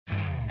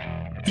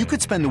You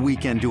could spend the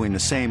weekend doing the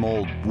same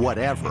old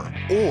whatever,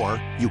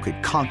 or you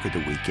could conquer the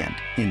weekend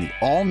in the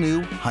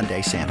all-new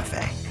Hyundai Santa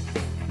Fe.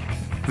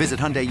 Visit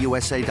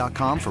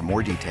HyundaiUSA.com for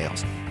more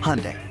details.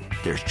 Hyundai,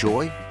 there's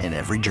joy in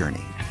every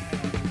journey.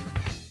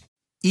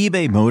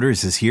 eBay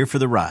Motors is here for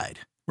the ride.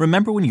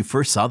 Remember when you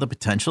first saw the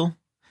potential?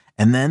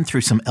 And then through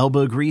some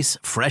elbow grease,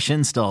 fresh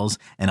installs,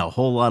 and a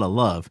whole lot of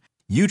love,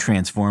 you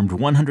transformed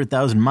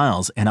 100,000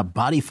 miles and a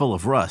body full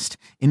of rust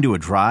into a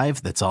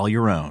drive that's all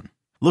your own.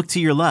 Look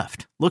to your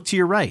left. Look to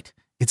your right.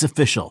 It's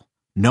official.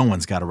 No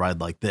one's got a ride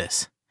like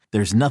this.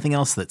 There's nothing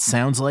else that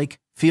sounds like,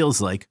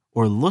 feels like,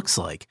 or looks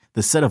like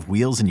the set of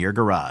wheels in your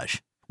garage.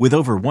 With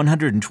over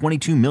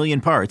 122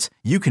 million parts,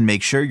 you can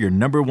make sure your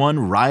number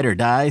one ride or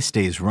die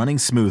stays running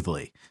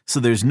smoothly.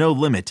 So there's no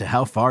limit to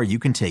how far you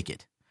can take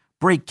it.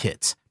 Brake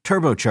kits,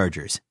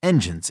 turbochargers,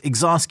 engines,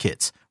 exhaust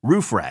kits,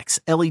 roof racks,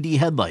 LED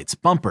headlights,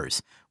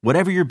 bumpers,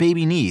 whatever your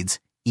baby needs,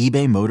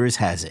 eBay Motors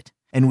has it.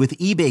 And with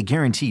eBay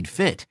Guaranteed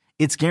Fit,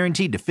 it's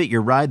guaranteed to fit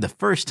your ride the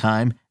first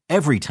time,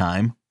 every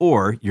time,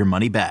 or your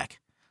money back.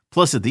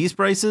 Plus, at these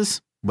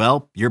prices,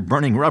 well, you're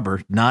burning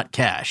rubber, not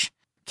cash.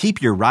 Keep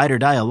your ride or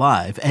die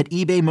alive at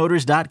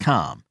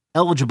ebaymotors.com.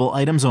 Eligible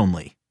items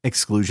only.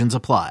 Exclusions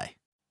apply.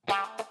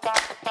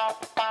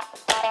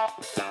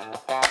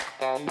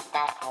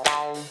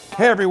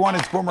 Hey everyone,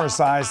 it's Boomer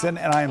Esiason,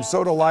 and I am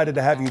so delighted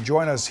to have you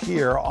join us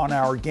here on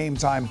our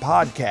Gametime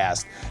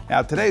podcast.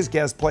 Now, today's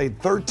guest played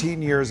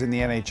 13 years in the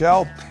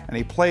NHL, and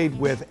he played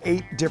with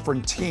 8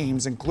 different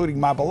teams, including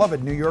my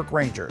beloved New York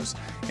Rangers.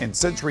 And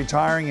since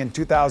retiring in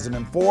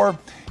 2004,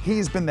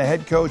 he's been the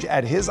head coach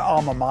at his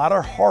alma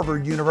mater,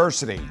 Harvard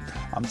University.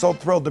 I'm so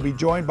thrilled to be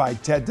joined by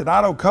Ted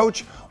Donato.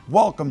 Coach,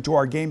 welcome to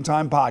our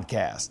Gametime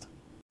podcast.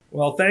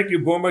 Well, thank you,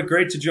 Boomer.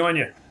 Great to join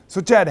you. So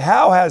Ted,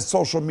 how has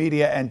social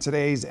media and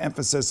today's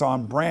emphasis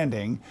on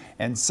branding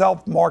and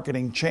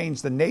self-marketing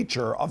changed the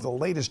nature of the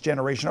latest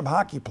generation of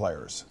hockey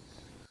players?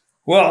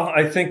 Well,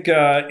 I think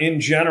in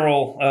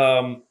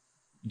general,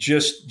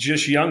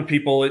 just young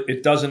people,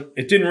 it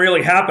didn't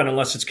really happen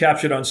unless it's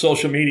captured on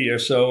social media.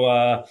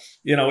 So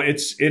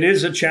it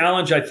is a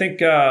challenge. I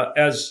think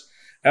as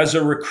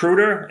a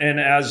recruiter and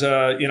as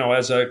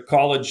a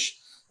college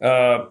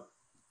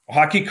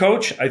hockey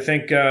coach, I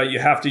think you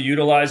have to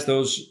utilize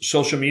those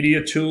social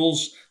media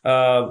tools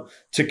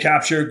to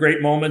capture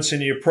great moments in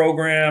your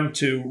program,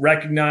 to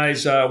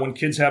recognize when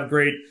kids have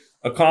great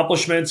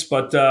accomplishments.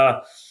 But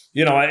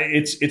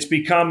it's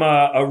become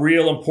a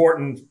real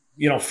important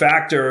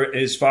factor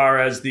as far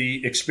as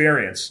the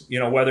experience.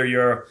 Whether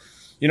you're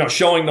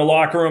showing the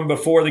locker room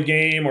before the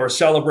game or a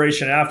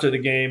celebration after the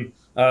game,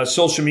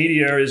 social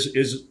media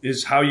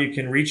is how you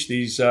can reach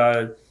these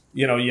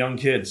young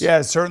kids. Yeah,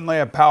 it's certainly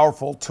a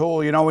powerful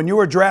tool. When you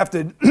were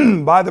drafted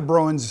by the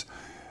Bruins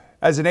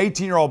as an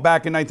 18-year-old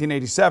back in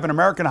 1987,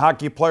 American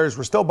hockey players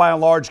were still by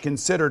and large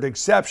considered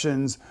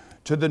exceptions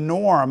to the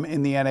norm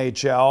in the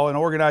NHL, and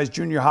organized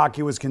junior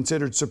hockey was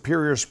considered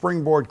superior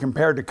springboard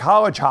compared to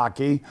college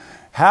hockey.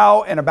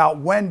 How and about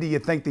when do you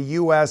think the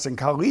U.S. and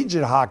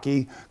collegiate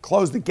hockey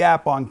closed the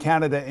gap on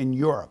Canada and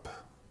Europe?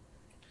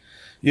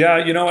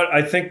 Yeah, you know what?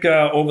 I think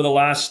over the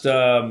last 10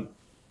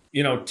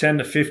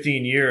 to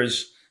 15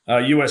 years,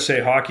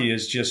 USA Hockey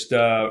has just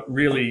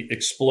really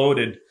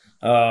exploded,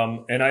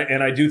 and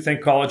I do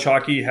think college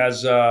hockey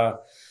has a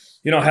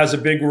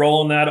big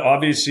role in that.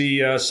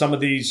 Obviously, some of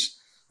these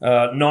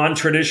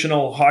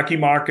non-traditional hockey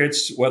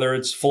markets, whether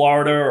it's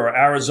Florida or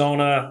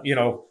Arizona,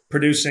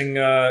 producing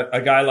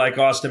a guy like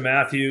Austin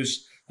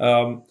Matthews.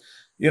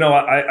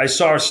 I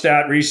saw a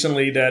stat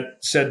recently that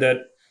said that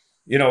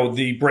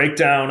the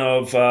breakdown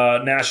of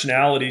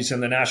nationalities in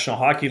the National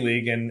Hockey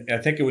League, and I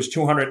think it was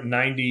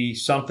 290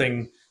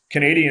 something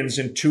Canadians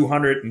and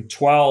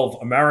 212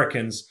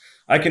 Americans.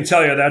 I can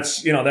tell you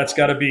that's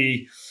got to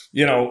be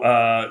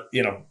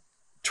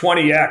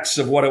 20x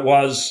of what it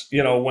was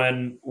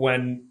when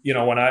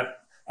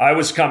I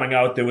was coming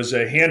out. There was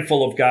a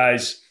handful of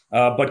guys,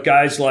 but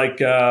guys like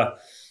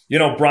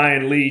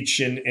Brian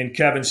Leach and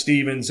Kevin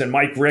Stevens and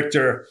Mike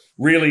Richter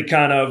really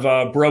kind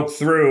of broke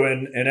through,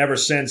 and ever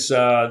since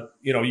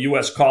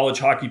U.S. college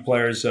hockey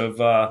players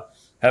have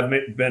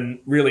been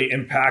really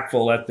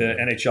impactful at the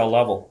NHL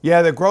level.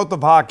 Yeah, the growth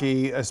of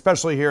hockey,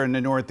 especially here in the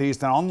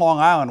Northeast and on Long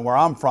Island, where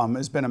I'm from,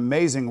 has been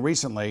amazing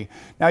recently.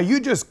 Now, you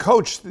just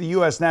coached the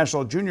U.S.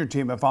 national junior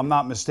team, if I'm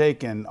not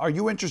mistaken. Are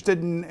you interested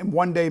in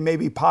one day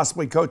maybe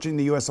possibly coaching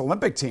the U.S.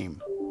 Olympic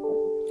team?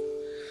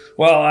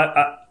 Well,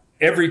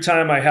 every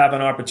time I have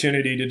an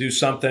opportunity to do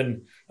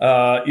something,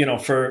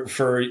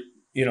 for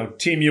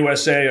Team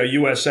USA or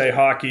USA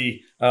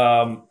Hockey,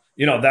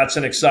 that's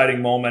an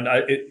exciting moment.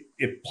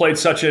 It played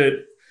such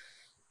a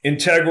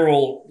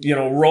integral,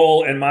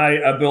 role in my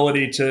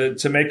ability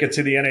to make it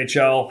to the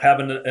NHL,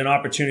 having an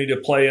opportunity to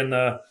play in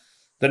the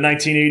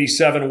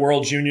 1987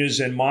 World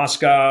Juniors in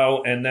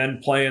Moscow, and then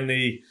play in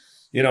the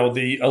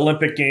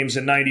Olympic Games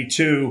in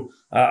 '92.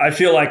 I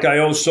feel like I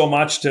owe so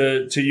much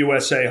to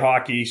USA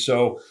Hockey.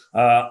 So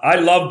I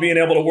love being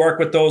able to work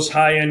with those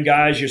high-end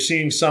guys. You're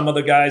seeing some of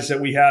the guys that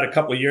we had a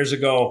couple of years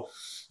ago,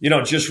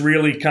 just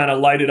really kind of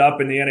light it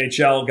up in the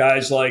NHL.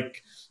 Guys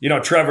like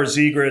Trevor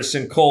Zegras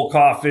and Cole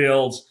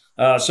Caulfield.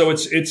 So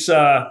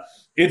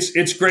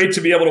it's great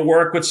to be able to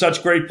work with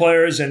such great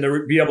players and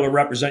to be able to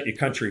represent your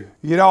country.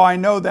 I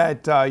know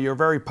that you're a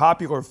very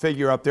popular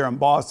figure up there in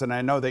Boston.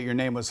 I know that your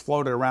name was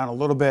floated around a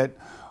little bit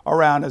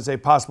as a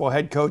possible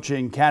head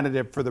coaching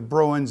candidate for the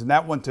Bruins, and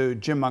that went to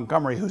Jim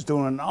Montgomery, who's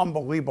doing an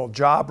unbelievable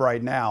job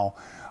right now.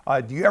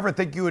 Do you ever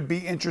think you would be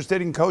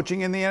interested in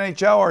coaching in the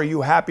NHL, or are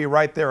you happy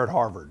right there at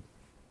Harvard?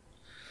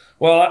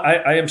 Well,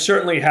 I am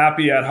certainly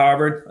happy at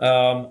Harvard.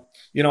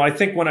 I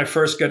think when I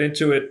first got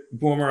into it,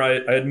 Boomer,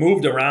 I had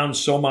moved around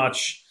so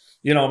much,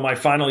 my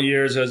final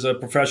years as a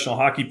professional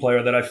hockey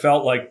player, that I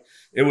felt like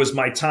it was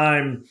my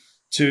time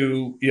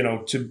to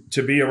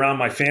be around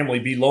my family,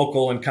 be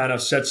local, and kind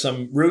of set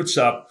some roots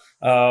up.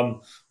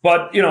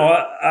 But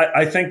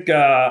I think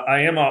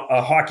I am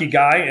a hockey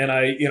guy, and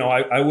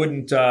I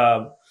wouldn't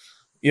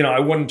I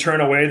wouldn't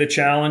turn away the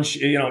challenge,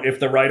 if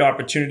the right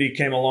opportunity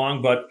came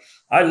along. But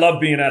I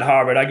love being at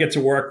Harvard. I get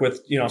to work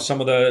with,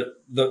 some of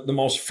the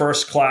most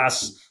first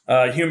class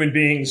human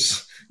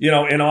beings,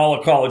 in all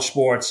of college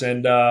sports.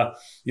 And,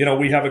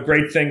 we have a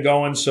great thing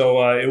going.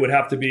 So it would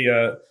have to be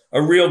a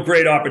real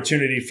great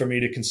opportunity for me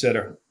to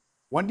consider.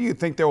 When do you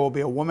think there will be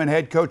a woman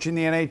head coach in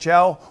the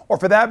NHL, or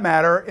for that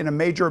matter, in a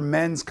major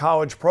men's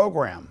college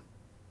program?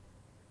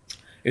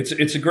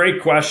 It's a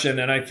great question.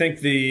 And I think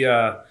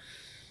the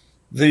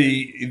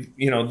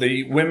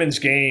women's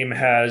game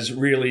has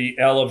really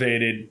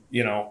elevated,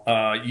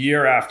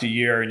 year after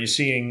year, and you're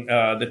seeing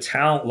the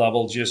talent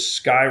level just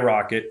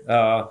skyrocket.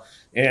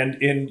 And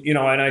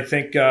I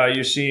think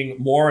you're seeing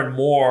more and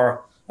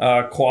more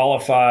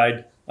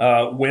qualified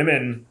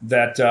women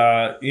that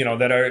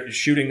that are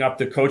shooting up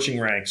the coaching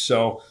ranks.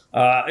 So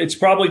it's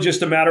probably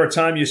just a matter of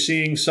time. You're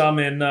seeing some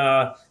in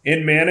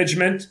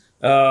management.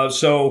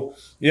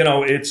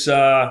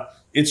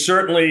 It's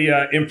certainly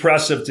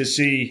impressive to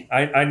see.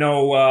 I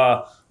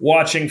know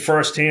watching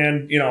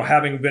firsthand,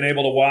 having been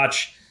able to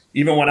watch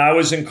even when I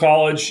was in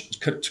college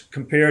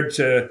compared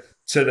to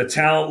the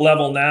talent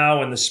level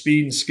now and the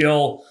speed and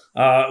skill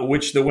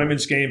which the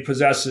women's game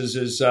possesses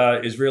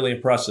is really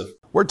impressive.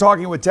 We're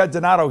talking with Ted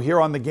Donato here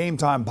on the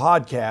Gametime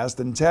podcast.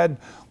 And Ted,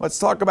 let's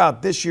talk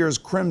about this year's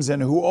Crimson,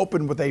 who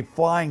opened with a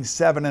flying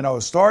 7-0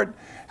 start.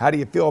 How do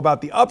you feel about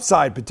the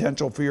upside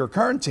potential for your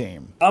current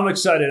team? I'm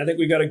excited. I think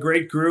we got a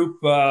great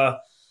group.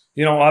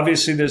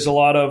 Obviously there's a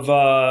lot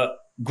of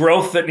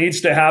growth that needs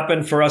to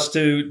happen for us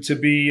to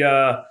be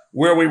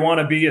where we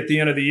want to be at the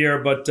end of the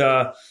year.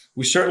 But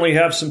we certainly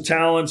have some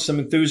talent, some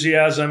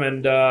enthusiasm,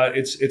 and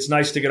it's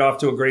nice to get off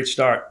to a great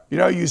start.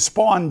 You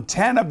spawned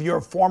 10 of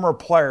your former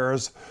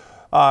players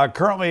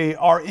currently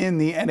are in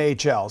the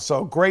NHL.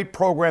 So great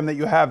program that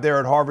you have there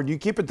at Harvard. You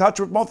keep in touch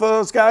with both of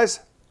those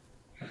guys?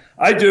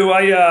 I do.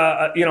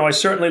 I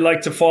certainly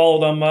like to follow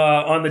them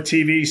on the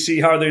TV, see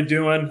how they're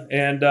doing.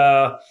 And,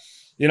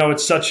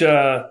 it's such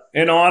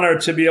an honor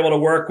to be able to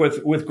work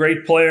with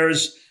great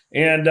players.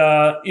 And,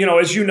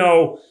 as you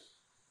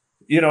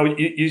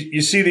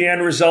see the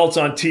end results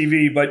on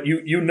TV, but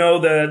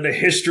the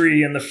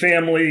history and the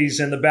families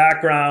and the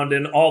background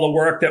and all the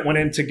work that went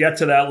in to get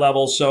to that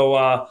level. So,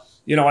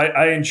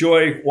 I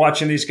enjoy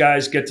watching these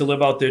guys get to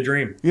live out their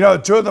dream.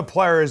 Two of the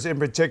players in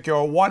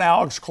particular, one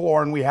Alex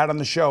Killorn we had on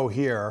the show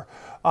here.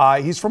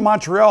 He's from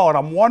Montreal, and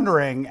I'm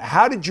wondering,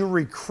 how did you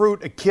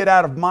recruit a kid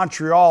out of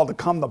Montreal to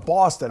come to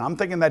Boston? I'm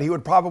thinking that he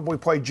would probably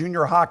play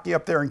junior hockey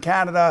up there in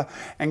Canada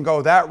and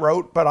go that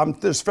route, but I'm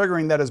just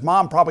figuring that his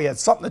mom probably had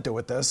something to do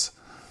with this.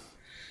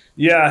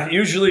 Yeah,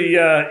 usually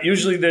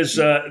there's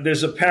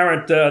a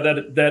parent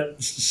that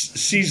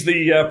sees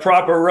the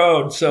proper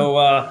road. So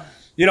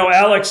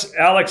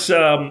Alex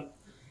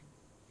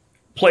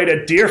played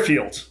at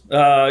Deerfield,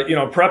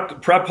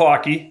 prep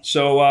hockey.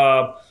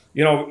 So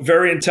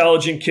very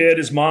intelligent kid.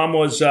 His mom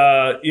was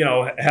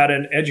had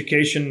an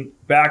education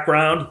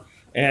background,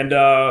 and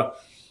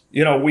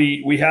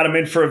we had him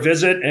in for a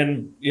visit,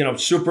 and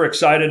super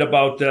excited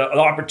about the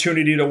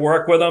opportunity to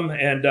work with him,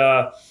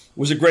 and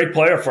was a great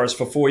player for us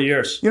for 4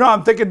 years.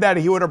 I'm thinking that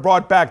he would have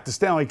brought back the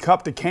Stanley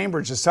Cup to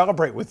Cambridge to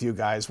celebrate with you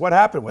guys. What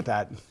happened with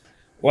that?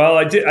 Well,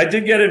 I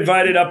did get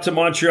invited up to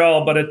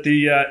Montreal, but at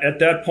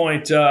that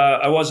point,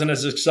 I wasn't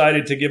as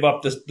excited to give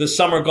up the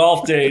summer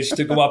golf days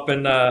to go up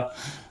and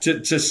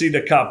to see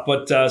the Cup.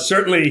 But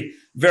certainly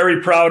very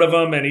proud of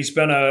him, and he's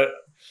been a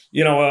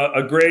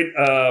great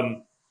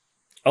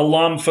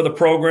alum for the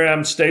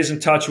program. Stays in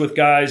touch with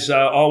guys.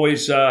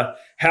 Always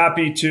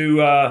happy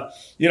to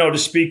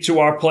speak to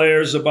our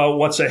players about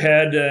what's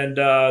ahead and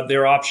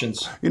their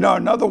options.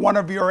 Another one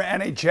of your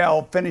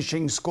NHL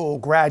finishing school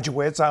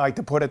graduates, I like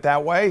to put it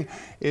that way,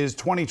 is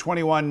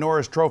 2021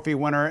 Norris Trophy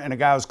winner, and a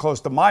guy who's close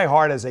to my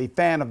heart as a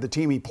fan of the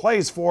team he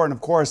plays for, and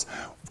of course,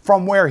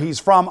 from where he's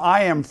from.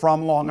 I am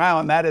from Long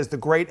Island. That is the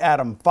great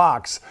Adam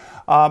Fox.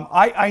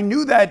 I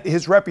knew that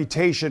his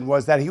reputation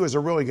was that he was a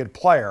really good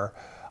player.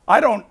 I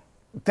don't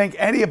think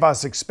any of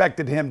us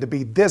expected him to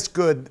be this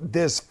good,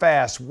 this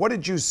fast. What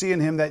did you see in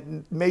him that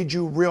made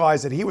you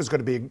realize that he was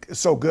going to be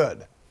so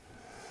good?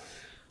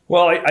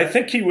 Well, I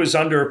think he was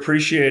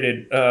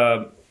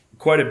underappreciated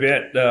quite a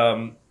bit.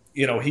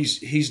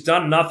 he's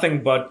done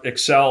nothing but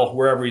excel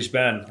wherever he's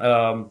been.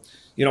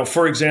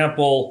 For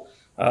example,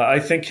 I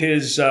think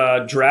his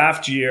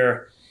draft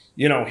year,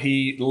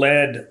 he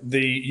led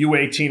the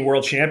U18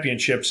 World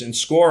Championships in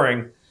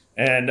scoring.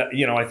 And,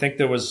 I think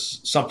there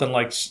was something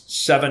like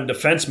 7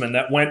 defensemen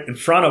that went in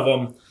front of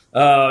him,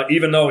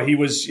 even though he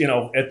was,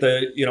 at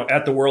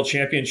the World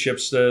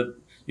Championships,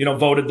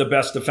 voted the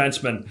best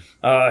defenseman.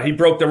 He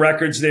broke the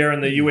records there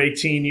in the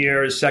U18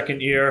 year, his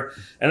second year.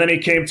 And then he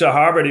came to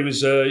Harvard. He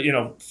was a,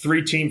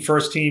 3-team,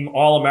 first-team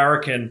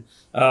All-American.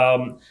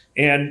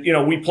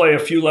 And we play a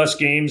few less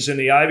games in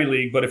the Ivy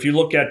League. But if you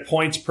look at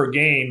points per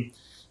game,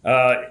 he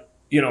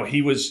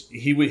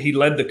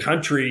led the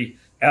country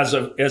as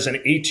an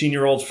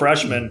 18-year-old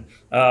freshman,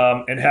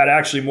 and had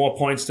actually more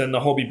points than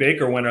the Hobey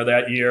Baker winner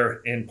that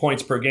year in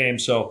points per game.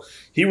 So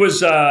he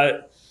was,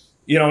 an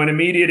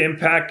immediate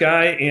impact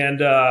guy, and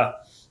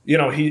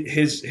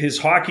his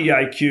hockey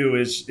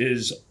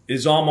IQ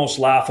is almost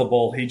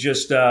laughable. He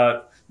just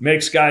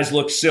makes guys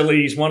look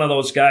silly. He's one of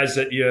those guys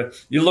that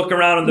you look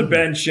around on the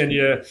bench, and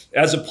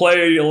as a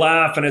player you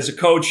laugh, and as a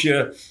coach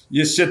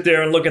you sit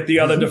there and look at the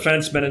other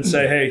defensemen and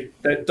say, hey,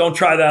 don't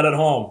try that at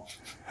home.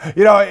 In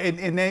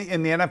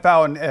the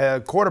NFL, and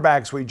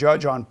quarterbacks, we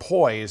judge on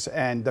poise,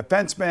 and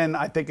defensemen,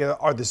 I think,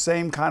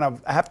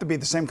 have to be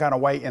the same kind of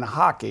way in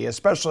hockey,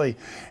 especially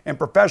in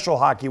professional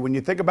hockey, when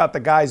you think about the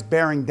guys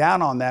bearing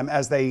down on them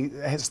as they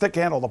stick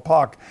handle the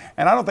puck.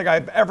 And I don't think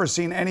I've ever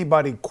seen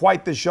anybody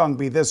quite this young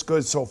be this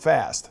good so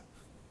fast.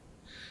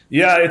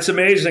 Yeah, it's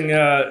amazing.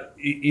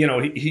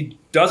 He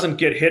doesn't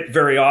get hit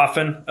very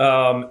often,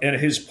 and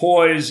his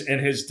poise and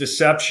his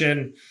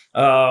deception,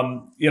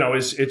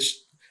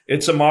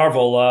 it's a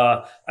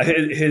marvel.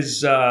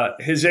 His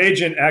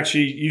agent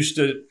actually used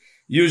to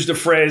use the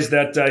phrase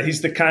that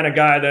he's the kind of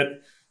guy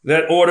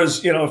that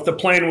orders, if the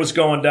plane was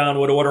going down,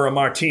 would order a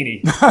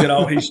martini.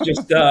 He's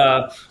just,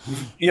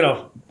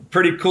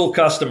 pretty cool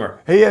customer.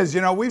 He is.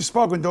 We've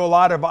spoken to a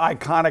lot of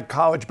iconic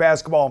college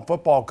basketball and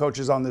football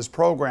coaches on this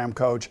program,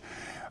 Coach,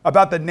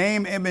 about the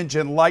name, image,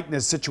 and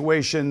likeness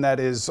situation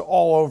that is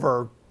all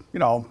over,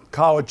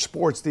 college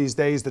sports these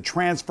days, the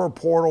transfer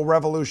portal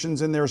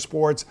revolutions in their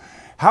sports.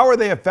 How are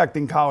they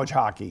affecting college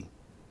hockey?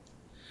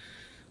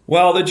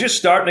 Well, they're just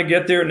starting to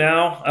get there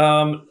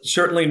now.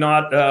 Certainly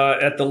not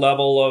at the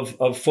level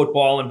of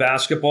football and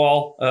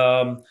basketball.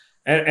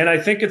 And I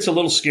think it's a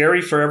little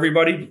scary for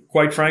everybody,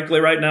 quite frankly,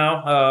 right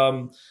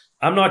now.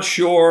 I'm not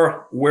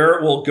sure where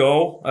it will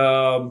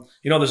go.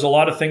 There's a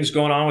lot of things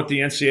going on with the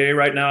NCAA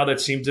right now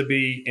that seem to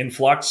be in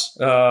flux.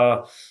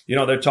 They're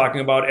talking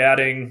about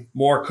adding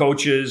more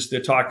coaches. They're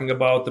talking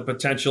about the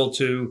potential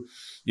to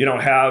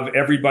have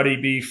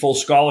everybody be full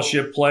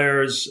scholarship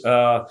players.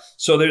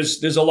 So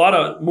there's a lot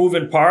of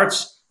moving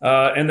parts.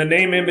 And the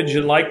name, image,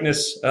 and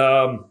likeness,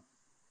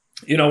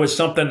 is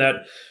something that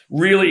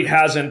really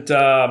hasn't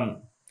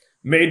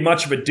made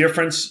much of a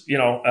difference,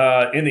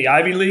 in the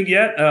Ivy League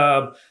yet.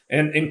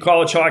 And in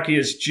college hockey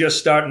is just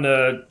starting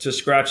to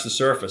scratch the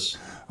surface.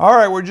 All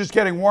right, we're just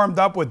getting warmed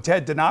up with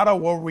Ted Donato.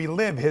 We'll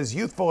relive his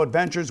youthful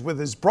adventures with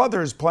his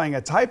brothers playing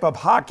a type of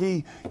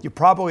hockey you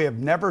probably have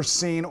never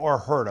seen or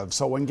heard of.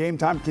 So when Game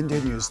Time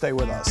continues, stay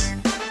with us.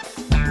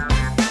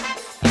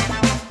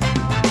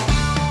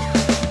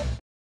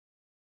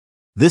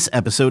 This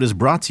episode is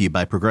brought to you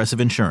by Progressive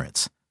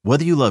Insurance.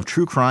 Whether you love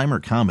true crime or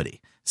comedy,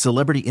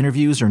 celebrity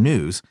interviews or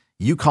news,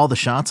 you call the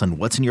shots on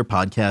what's in your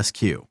podcast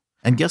queue.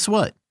 And guess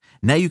what?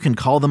 Now you can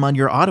call them on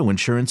your auto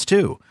insurance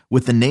too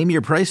with the Name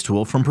Your Price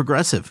tool from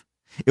Progressive.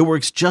 It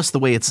works just the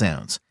way it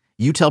sounds.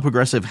 You tell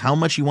Progressive how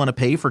much you want to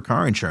pay for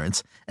car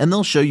insurance, and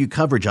they'll show you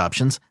coverage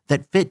options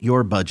that fit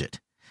your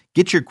budget.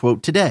 Get your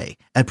quote today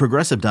at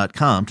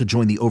Progressive.com to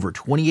join the over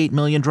 28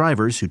 million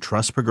drivers who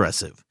trust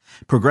Progressive.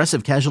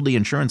 Progressive Casualty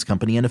Insurance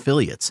Company and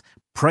Affiliates.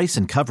 Price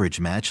and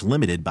coverage match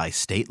limited by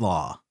state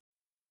law.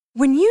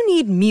 When you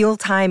need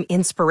mealtime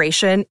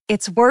inspiration,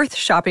 it's worth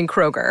shopping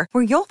Kroger,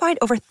 where you'll find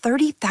over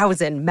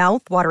 30,000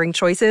 mouth-watering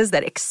choices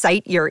that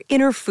excite your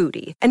inner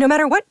foodie. And no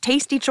matter what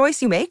tasty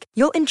choice you make,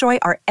 you'll enjoy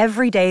our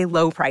everyday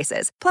low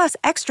prices, plus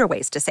extra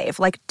ways to save,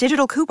 like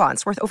digital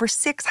coupons worth over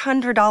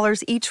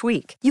 $600 each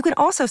week. You can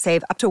also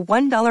save up to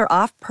 $1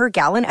 off per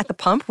gallon at the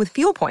pump with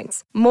fuel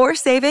points. More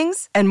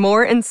savings and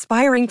more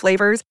inspiring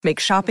flavors make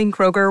shopping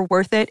Kroger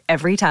worth it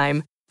every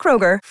time.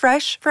 Kroger,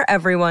 fresh for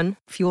everyone.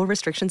 Fuel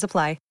restrictions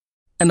apply.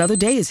 Another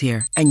day is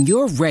here, and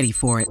you're ready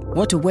for it.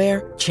 What to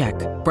wear? Check.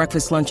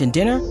 Breakfast, lunch, and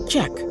dinner?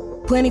 Check.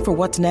 Planning for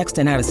what's next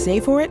and how to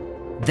save for it?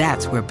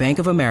 That's where Bank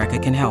of America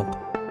can help.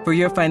 For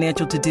your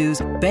financial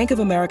to-dos, Bank of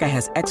America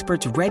has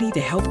experts ready to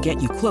help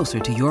get you closer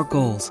to your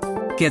goals.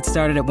 Get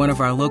started at one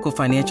of our local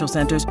financial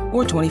centers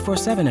or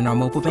 24/7 in our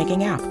mobile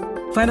banking app.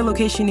 Find a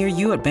location near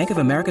you at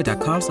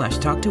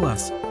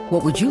bankofamerica.com/talktous.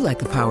 What would you like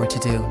the power to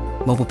do?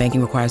 Mobile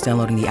banking requires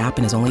downloading the app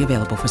and is only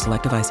available for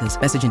select devices.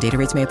 Message and data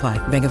rates may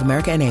apply. Bank of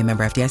America NA,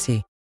 member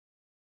FDIC.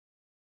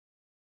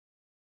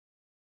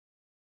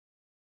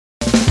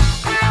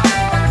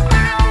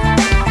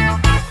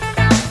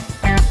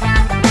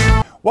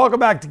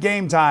 Welcome back to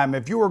Game Time.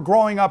 If you were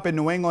growing up in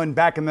New England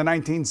back in the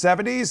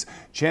 1970s,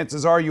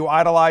 chances are you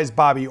idolized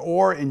Bobby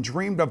Orr and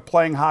dreamed of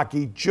playing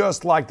hockey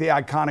just like the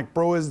iconic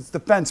Bruins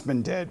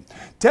defenseman did.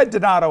 Ted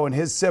Donato and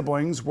his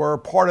siblings were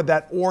part of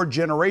that Orr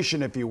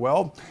generation, if you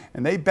will,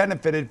 and they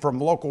benefited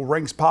from local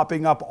rinks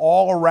popping up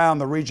all around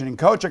the region. And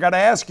Coach, I got to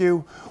ask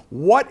you,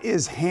 what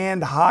is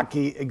hand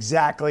hockey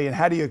exactly, and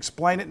how do you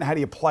explain it, and how do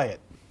you play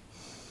it?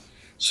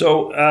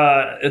 So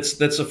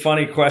that's a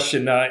funny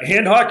question.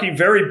 Hand hockey,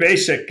 very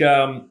basic.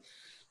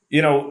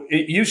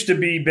 It used to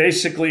be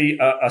basically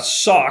a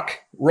sock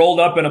rolled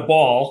up in a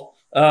ball,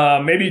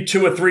 maybe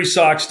 2 or 3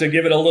 socks to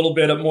give it a little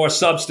bit of more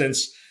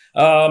substance.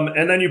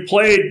 And then you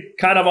played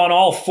kind of on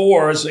all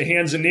fours,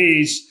 hands and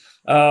knees.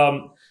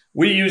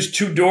 We used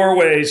 2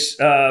 doorways,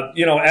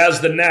 as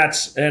the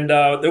nets. And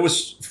there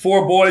was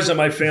 4 boys in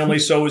my family,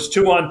 so it was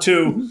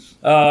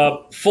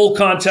 2-on-2, full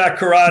contact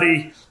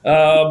karate.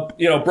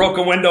 Broke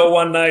a window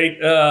one night.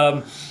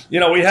 We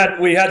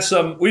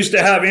used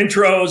to have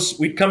intros.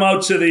 We'd come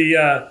out to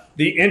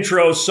the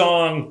intro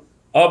song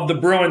of the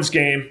Bruins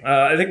game.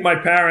 I think my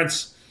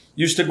parents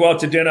used to go out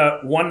to dinner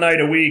one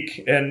night a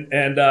week, and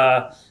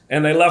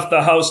they left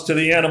the house to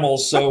the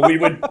animals. So we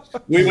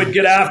would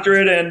get after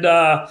it, and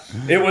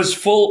it was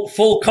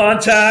full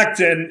contact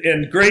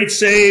and great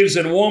saves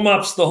and warm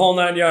ups, the whole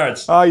 9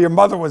 yards. Your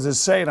mother was a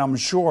saint, I'm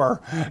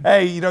sure.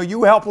 Hey,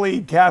 you helped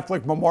lead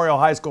Catholic Memorial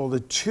High School to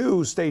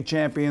 2 state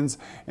champions,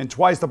 and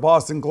twice the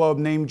Boston Globe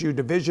named you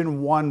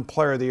Division I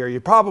Player of the Year.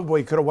 You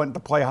probably could have went to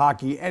play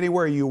hockey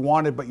anywhere you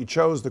wanted, but you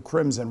chose the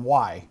Crimson.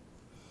 Why?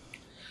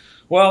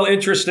 Well,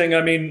 interesting.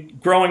 I mean,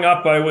 growing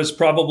up, I was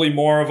probably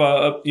more of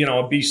a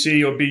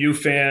BC or BU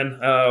fan.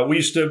 We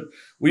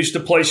used to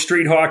play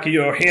street hockey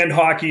or hand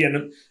hockey,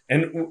 and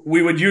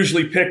we would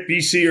usually pick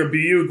BC or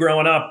BU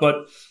growing up.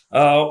 But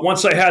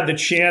once I had the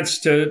chance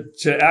to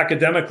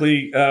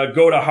academically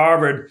go to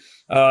Harvard,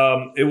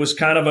 it was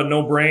kind of a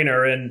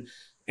no-brainer.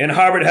 And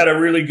Harvard had a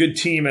really good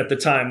team at the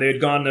time. They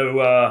had gone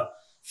to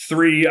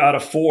 3 out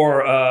of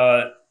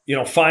 4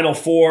 Final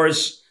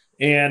Fours.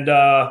 And,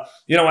 I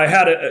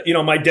had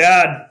my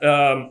dad,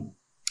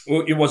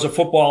 he was a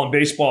football and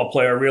baseball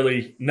player,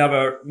 really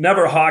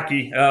never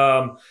hockey.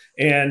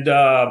 And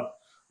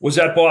was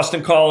at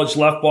Boston College,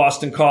 left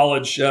Boston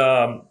College,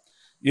 to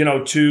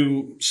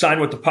sign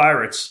with the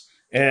Pirates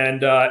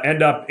and,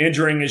 end up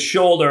injuring his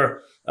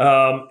shoulder.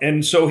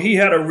 And so he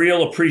had a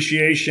real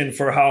appreciation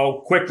for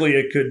how quickly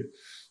it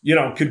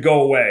could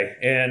go away,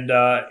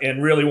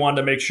 and really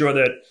wanted to make sure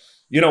that,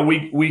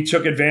 we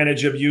took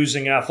advantage of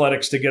using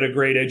athletics to get a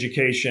great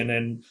education.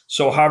 And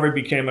so Harvard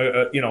became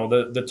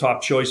the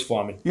top choice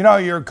for me.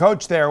 Your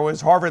coach there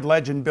was Harvard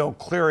legend Bill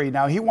Cleary.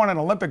 Now, he won an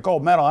Olympic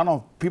gold medal. I don't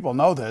know if people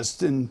know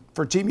this,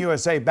 for Team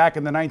USA back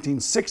in the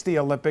 1960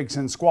 Olympics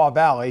in Squaw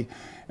Valley,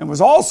 and was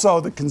also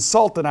the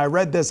consultant. I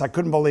read this, I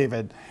couldn't believe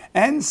it,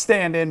 and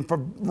stand-in for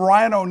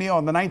Ryan O'Neal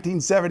in the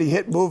 1970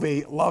 hit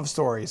movie Love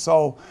Story.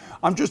 So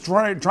I'm just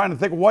trying to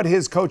think what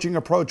his coaching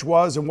approach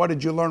was, and what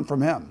did you learn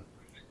from him?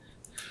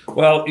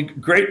 Well,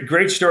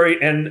 great story.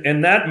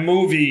 And that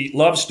movie,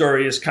 Love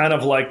Story, is kind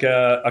of like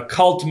a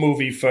cult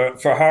movie for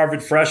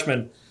Harvard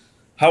freshmen.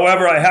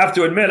 However, I have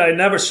to admit, I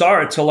never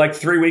saw it till like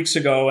 3 weeks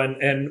ago.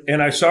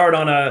 And I saw it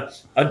on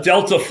a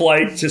Delta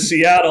flight to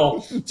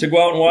Seattle to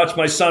go out and watch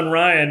my son,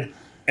 Ryan.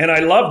 And I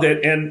loved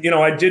it. And,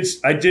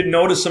 I did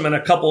notice him in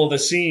a couple of the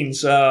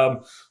scenes.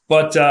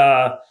 But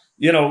a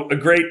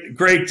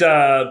great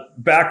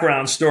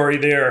background story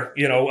there.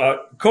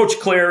 Coach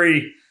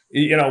Cleary,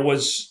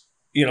 was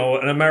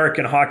an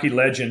American hockey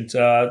legend,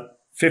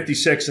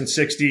 56 and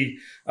 60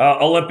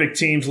 Olympic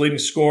teams, leading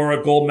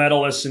scorer, gold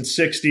medalist in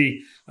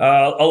 60.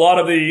 A lot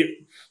of the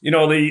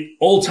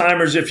old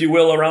timers, if you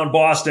will, around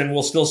Boston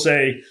will still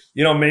say,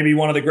 maybe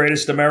one of the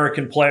greatest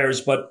American players.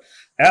 But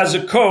as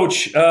a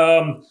coach,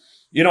 very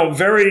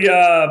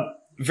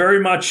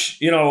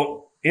much,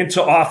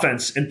 into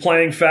offense and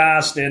playing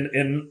fast and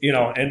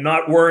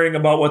not worrying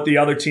about what the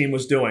other team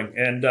was doing.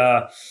 And,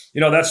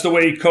 that's the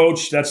way he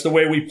coached. That's the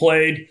way we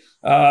played.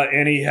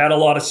 And he had a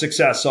lot of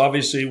success.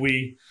 Obviously,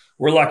 we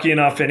were lucky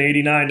enough in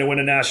 '89 to win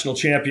a national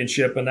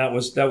championship, and that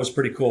was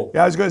pretty cool.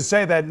 Yeah, I was going to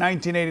say that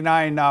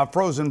 1989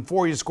 Frozen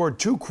Four, you scored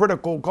 2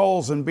 critical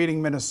goals in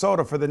beating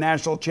Minnesota for the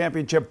national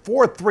championship,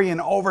 4-3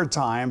 in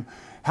overtime.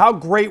 How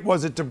great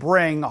was it to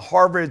bring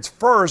Harvard's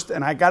first,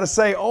 and I got to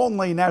say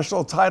only,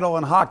 national title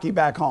in hockey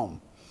back home?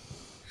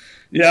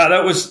 Yeah,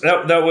 that was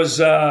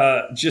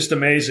just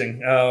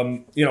amazing.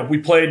 We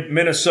played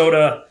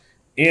Minnesota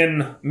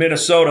in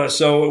Minnesota,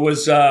 so it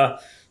was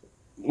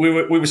we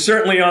were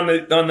certainly on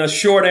the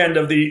short end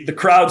of the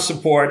crowd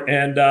support.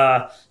 And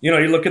you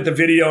look at the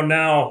video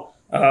now.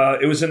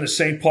 It was in the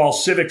St. Paul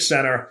Civic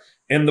Center,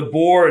 and the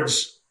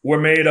boards were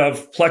made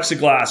of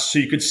plexiglass, so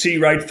you could see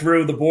right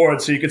through the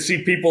board. So you could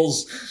see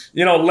people's,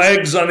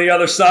 legs on the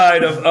other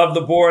side of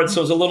the board. So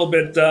it was a little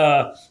bit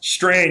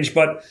strange,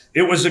 but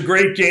it was a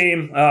great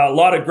game. A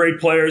lot of great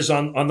players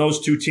on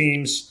those 2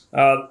 teams,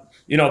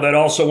 that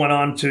also went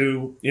on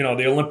to,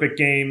 the Olympic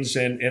Games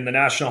and the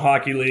National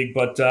Hockey League.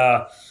 But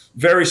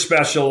very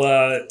special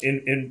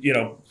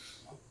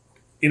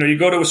you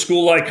go to a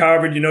school like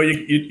Harvard,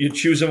 you're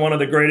choosing one of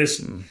the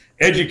greatest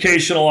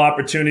educational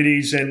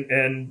opportunities,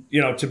 and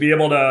to be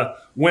able to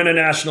win a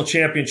national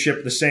championship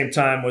at the same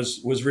time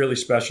was really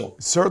special.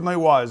 It certainly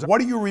was.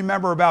 What do you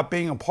remember about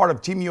being a part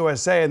of Team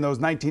USA in those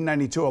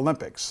 1992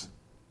 Olympics?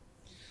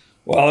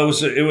 Well,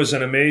 it was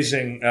an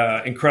amazing,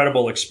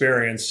 incredible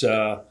experience.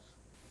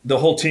 The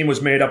whole team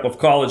was made up of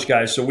college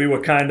guys, so we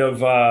were kind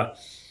of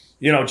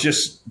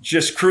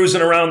just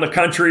cruising around the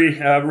country,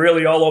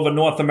 really all over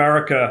North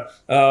America.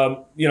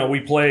 We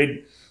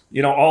played,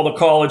 all the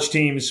college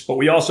teams, but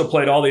we also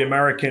played all the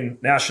American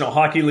National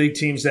Hockey League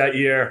teams that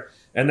year.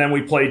 And then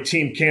we played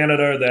Team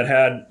Canada that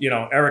had,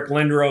 Eric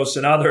Lindros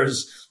and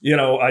others,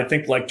 I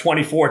think like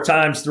 24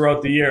 times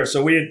throughout the year.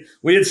 So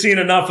we had seen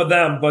enough of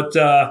them, but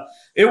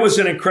it was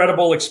an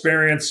incredible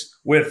experience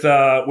with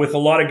a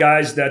lot of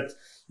guys that,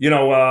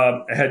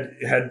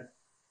 had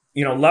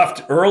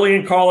left early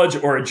in college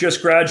or had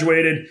just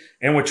graduated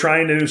and were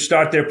trying to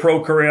start their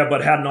pro career,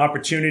 but had an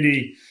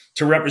opportunity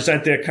to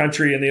represent their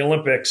country in the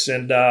Olympics.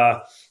 And,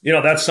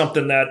 that's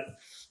something that,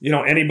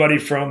 anybody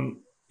from,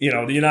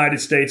 the United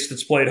States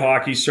that's played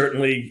hockey,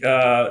 certainly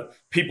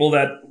people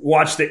that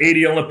watched the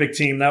 80 Olympic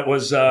team, that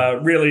was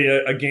really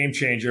a game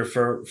changer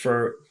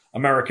for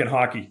American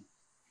hockey.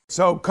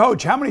 So,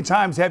 Coach, how many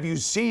times have you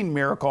seen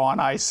Miracle on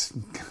Ice?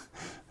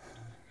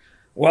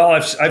 Well,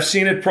 I've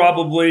seen it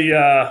probably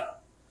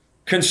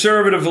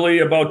conservatively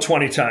about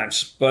 20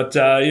 times, but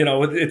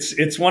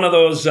it's one of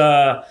those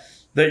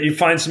that you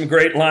find some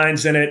great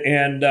lines in it.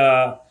 And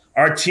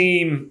our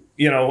team,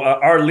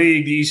 our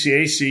league, the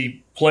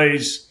ECAC,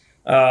 plays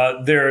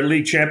their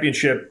league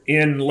championship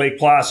in Lake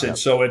Placid. Yep.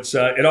 So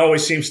it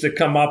always seems to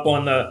come up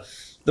on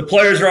the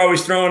players are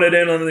always throwing it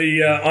in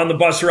on the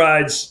bus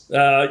rides, in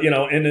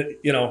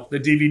the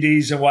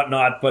DVDs and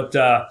whatnot. But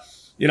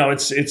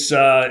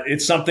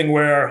it's something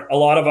where a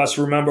lot of us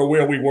remember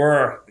where we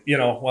were,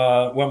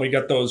 when we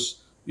got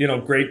those,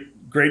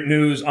 great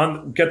news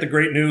get the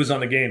great news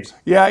on the games.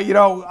 Yeah,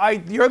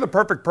 you're the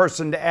perfect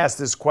person to ask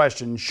this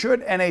question.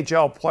 Should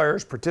NHL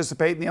players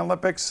participate in the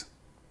Olympics?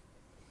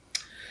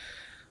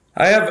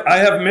 I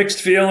have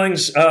mixed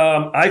feelings.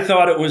 I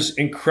thought it was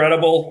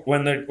incredible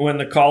when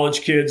the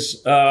college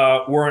kids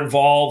were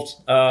involved.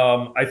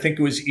 I think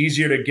it was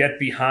easier to get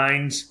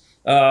behind,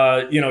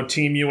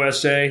 Team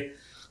USA.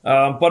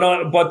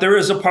 But there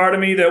is a part of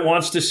me that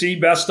wants to see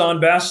best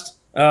on best,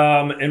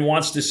 and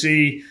wants to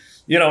see,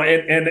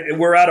 and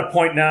we're at a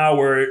point now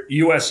where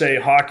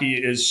USA hockey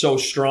is so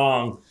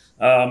strong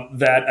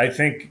that I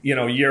think,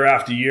 year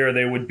after year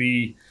they would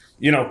be,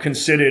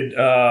 considered,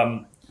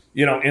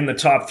 in the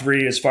top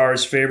three as far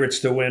as favorites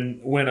to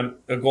win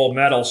a gold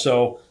medal.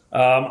 So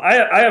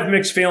I have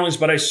mixed feelings,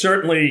 but I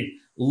certainly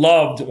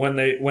loved when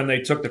they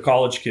took the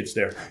college kids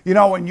there.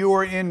 When you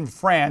were in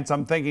France,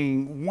 I'm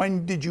thinking,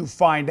 when did you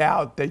find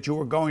out that you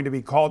were going to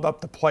be called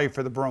up to play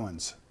for the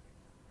Bruins?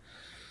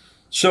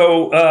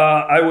 So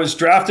I was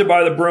drafted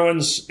by the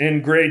Bruins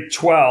in grade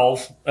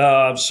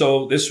 12.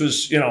 So this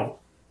was,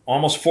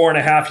 almost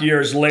 4.5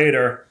 years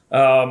later.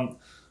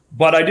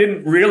 But I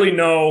didn't really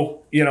know,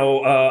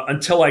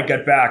 until I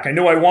got back. I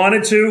knew I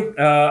wanted to.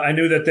 I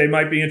knew that they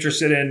might be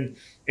interested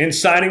in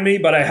signing me,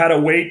 but I had to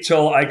wait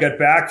till I got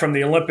back from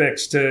the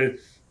Olympics to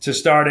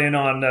start in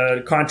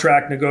on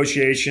contract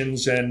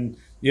negotiations and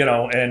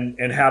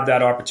have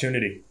that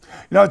opportunity.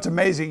 It's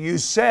amazing. You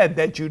said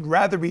that you'd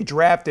rather be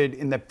drafted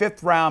in the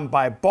 5th round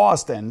by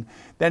Boston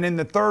than in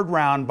the 3rd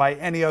round by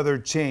any other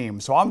team.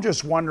 So I'm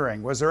just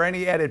wondering, was there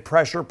any added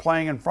pressure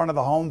playing in front of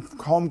the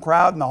home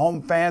crowd and the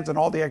home fans and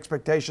all the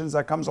expectations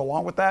that comes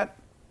along with that?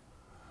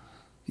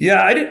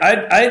 Yeah,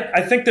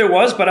 I think there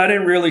was, but I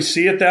didn't really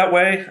see it that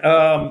way.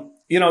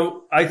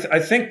 I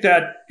think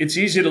that it's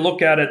easy to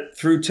look at it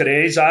through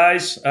today's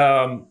eyes.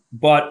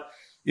 But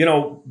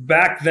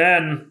back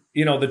then,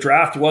 the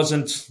draft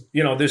wasn't,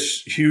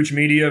 this huge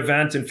media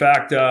event. In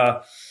fact,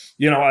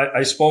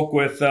 I spoke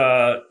with,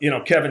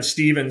 Kevin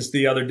Stevens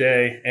the other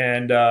day,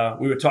 and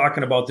we were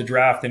talking about the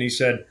draft, and he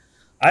said,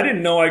 I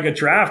didn't know I got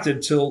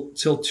drafted till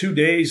 2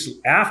 days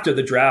after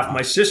the draft.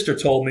 My sister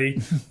told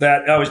me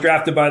that I was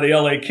drafted by the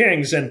LA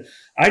Kings. And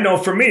I know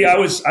for me, I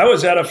was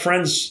at a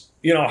friend's,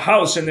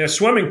 house in their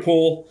swimming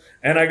pool,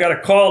 and I got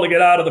a call to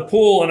get out of the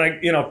pool, and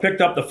I,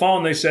 picked up the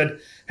phone. They said,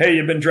 hey,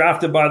 you've been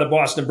drafted by the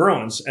Boston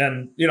Bruins.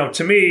 And,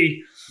 to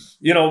me,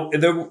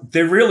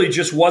 there really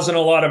just wasn't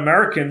a lot of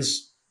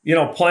Americans,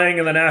 playing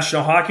in the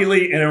National Hockey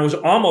League. And it was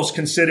almost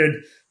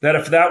considered that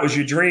if that was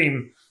your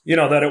dream,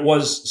 that it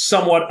was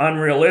somewhat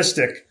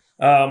unrealistic.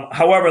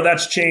 However,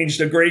 that's changed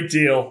a great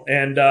deal.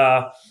 And,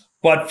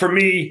 but for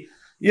me,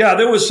 yeah,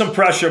 there was some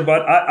pressure,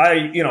 but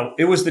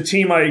it was the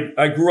team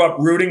I grew up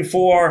rooting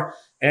for.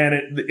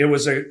 And it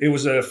was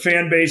a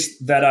fan base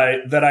that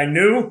I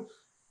knew.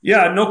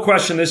 Yeah, no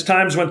question. There's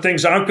times when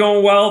things aren't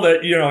going well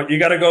that, you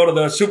got to go to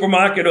the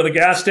supermarket or the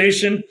gas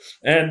station.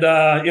 And,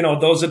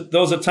 those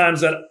are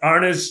times that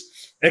aren't as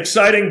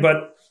exciting,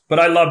 but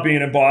I love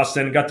being in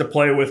Boston. Got to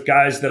play with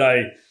guys that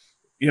I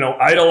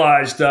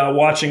idolized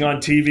watching on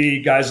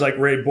TV guys like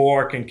Ray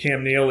Bork and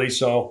Cam Neely.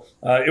 So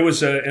it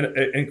was an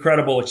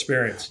incredible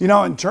experience.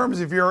 In terms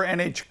of your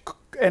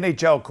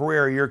NHL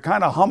career, you're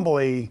kind of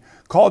humbly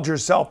called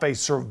yourself a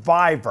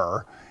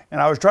survivor. And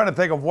I was trying to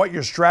think of what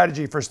your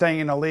strategy for staying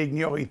in the league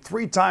nearly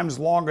 3 times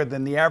longer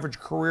than the average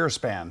career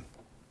span.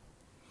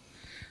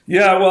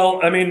 Yeah, well,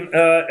 I mean,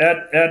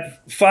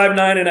 at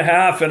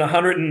 5'9.5" and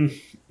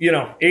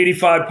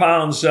 185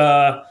 pounds,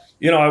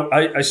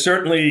 I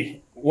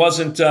certainly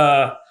wasn't,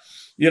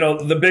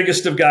 the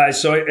biggest of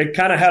guys. So I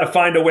kind of had to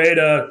find a way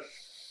to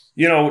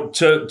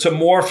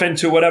morph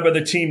into whatever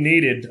the team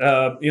needed.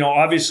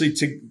 Obviously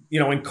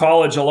in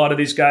college, a lot of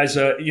these guys,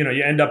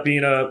 you end up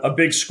being a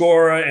big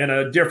scorer and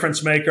a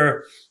difference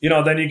maker.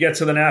 Then you get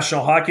to the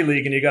National Hockey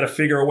League and you got to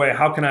figure a way,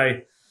 how can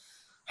I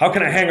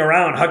hang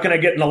around? How can I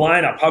get in the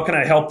lineup? How can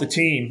I help the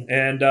team?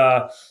 And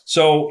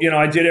so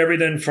I did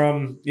everything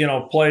from,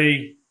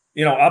 play,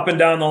 up and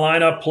down the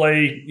lineup,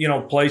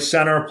 play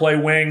center, play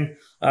wing,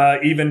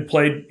 even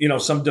played,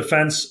 some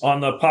defense on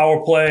the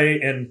power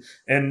play and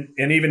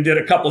even did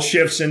a couple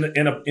shifts in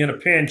a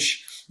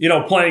pinch,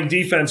 playing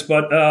defense.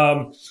 But,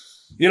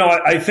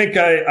 I think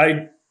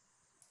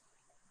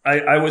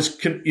I was,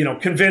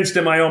 convinced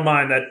in my own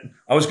mind that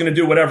I was going to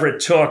do whatever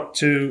it took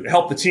to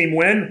help the team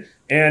win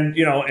and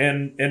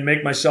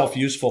make myself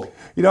useful.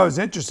 It's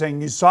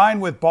interesting. You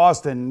signed with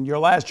Boston your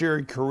last year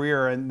in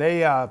career, and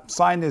they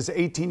signed this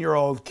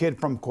 18-year-old kid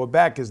from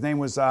Quebec. His name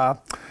was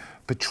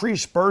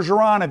Patrice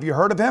Bergeron. Have you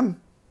heard of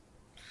him?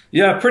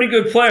 Yeah, pretty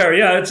good player.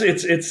 Yeah,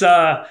 it's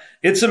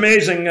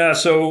amazing.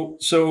 So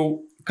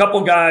a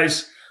couple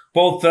guys,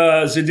 both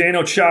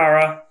Zdeno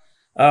Chara,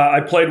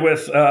 I played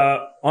with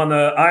on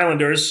the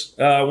Islanders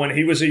when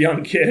he was a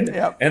young kid.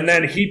 Yep. And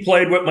then he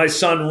played with my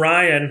son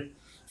Ryan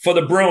for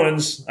the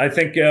Bruins, I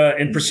think,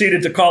 and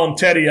proceeded to call him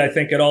Teddy, I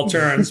think, at all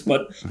turns.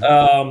 But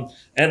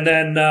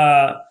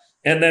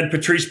and then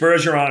Patrice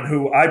Bergeron,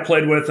 who I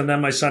played with, and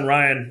then my son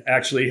Ryan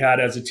actually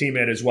had as a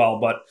teammate as well.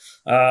 But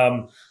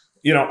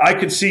I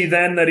could see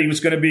then that he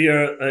was going to be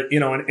an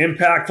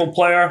impactful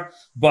player,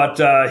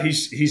 but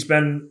he's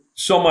been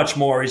so much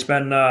more. He's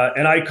been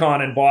an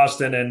icon in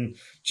Boston and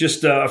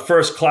just a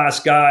first-class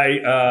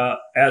guy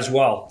as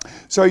well.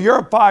 So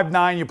you're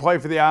 5'9", you play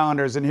for the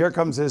Islanders, and here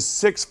comes this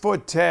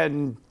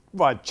 6'10",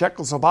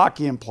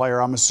 Czechoslovakian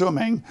player, I'm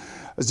assuming,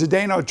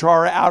 Zdeno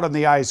Chara, out on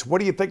the ice.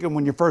 What are you thinking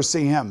when you first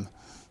see him?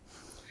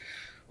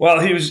 Well,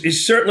 he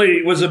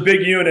certainly was a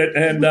big unit,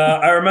 and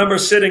I remember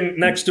standing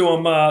next to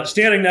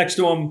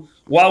him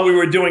while we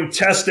were doing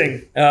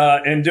testing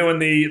and doing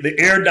the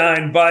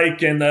Airdyne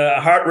bike and the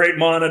heart rate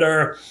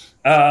monitor.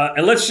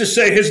 And let's just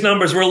say his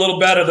numbers were a little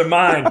better than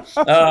mine.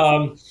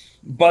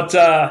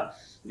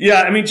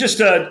 Yeah, I mean, just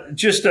a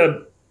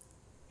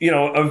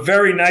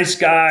very nice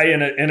guy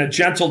and a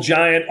gentle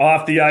giant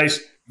off the ice.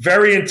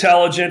 Very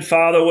intelligent.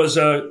 Father was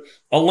a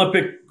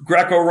Olympic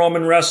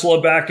Greco-Roman wrestler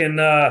back in,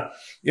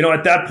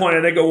 at that point,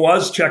 I think it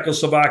was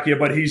Czechoslovakia,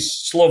 but he's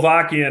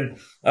Slovakian.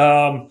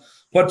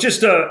 But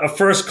just a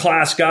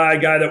first-class guy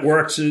that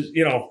works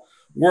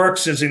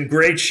is in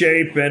great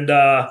shape. And,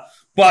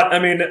 but I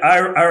mean,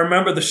 I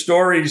remember the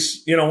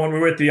stories, when we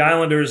were at the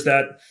Islanders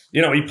that,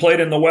 he played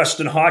in the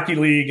Western Hockey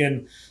League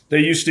and they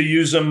used to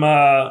use him,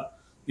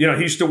 he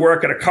used to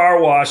work at a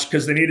car wash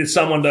because they needed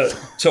someone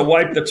to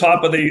wipe the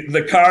top of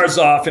the cars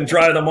off and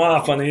dry them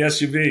off on the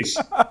SUVs.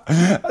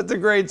 That's a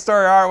great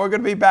story. All right, we're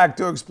going to be back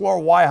to explore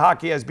why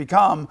hockey has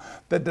become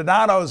the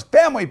Donato's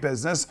family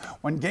business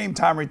when Game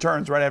Time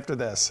returns right after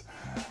this.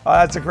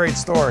 That's a great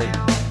story.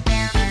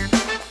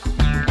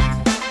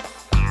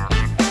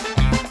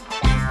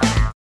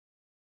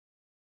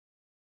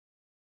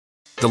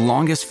 The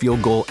longest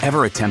field goal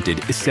ever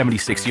attempted is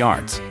 76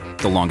 yards.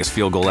 The longest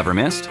field goal ever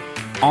missed?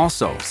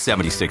 Also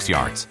 76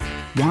 yards.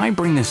 Why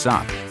bring this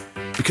up?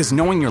 Because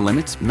knowing your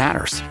limits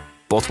matters,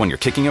 both when you're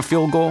kicking a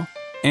field goal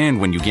and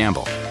when you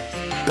gamble.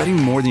 Betting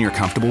more than you're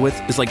comfortable with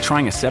is like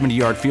trying a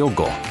 70-yard field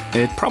goal.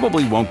 It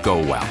probably won't go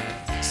well.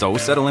 So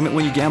set a limit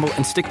when you gamble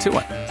and stick to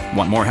it.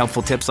 Want more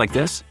helpful tips like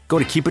this? Go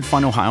to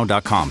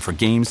keepitfunohio.com for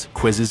games,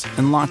 quizzes,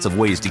 and lots of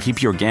ways to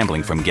keep your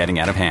gambling from getting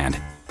out of hand.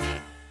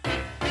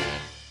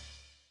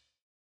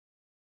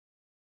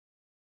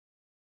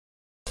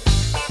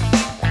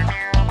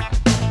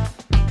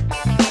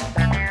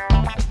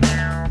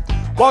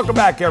 Welcome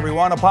back,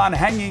 everyone. Upon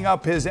hanging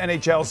up his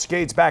NHL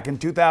skates back in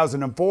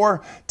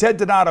 2004, Ted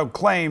Donato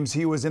claims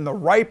he was in the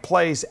right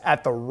place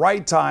at the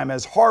right time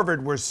as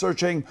Harvard was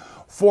searching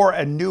for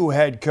a new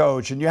head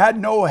coach. And you had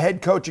no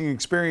head coaching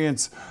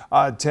experience,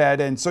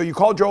 Ted, and so you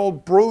called your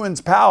old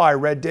Bruins pal, I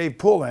read, Dave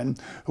Poulin,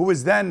 who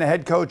was then the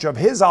head coach of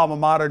his alma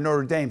mater,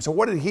 Notre Dame. So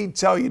what did he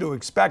tell you to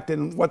expect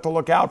and what to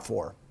look out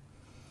for?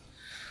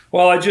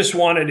 Well, I just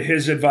wanted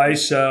his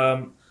advice.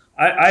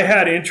 I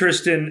had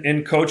interest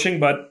in coaching,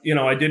 but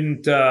I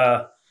didn't.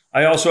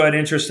 I also had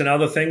interest in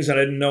other things, and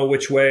I didn't know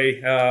which way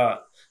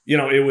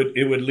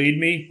it would lead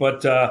me.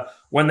 But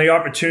when the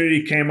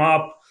opportunity came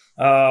up,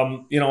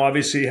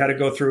 obviously had to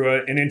go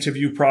through an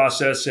interview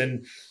process,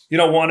 and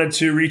wanted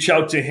to reach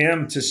out to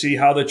him to see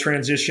how the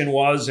transition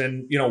was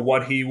and,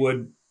 what he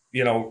would,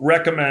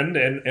 recommend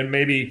and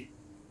maybe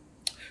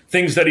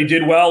things that he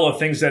did well or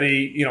things that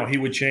he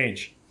would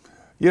change.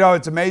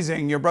 It's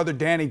amazing. Your brother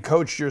Danny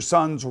coached your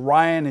sons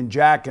Ryan and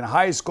Jack in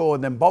high school,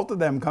 and then both of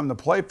them come to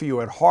play for you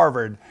at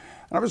Harvard.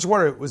 And I'm just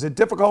wondering, was it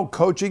difficult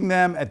coaching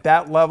them at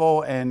that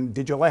level, and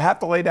did you have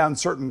to lay down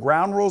certain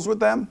ground rules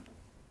with them?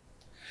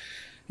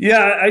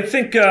 Yeah, I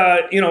think,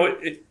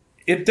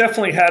 it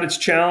definitely had its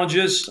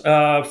challenges.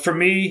 For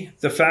me,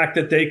 the fact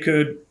that they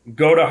could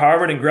go to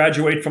Harvard and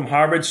graduate from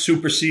Harvard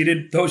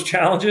superseded those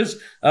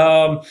challenges.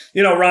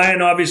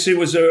 Ryan obviously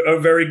was a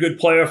very good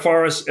player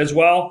for us as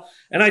well.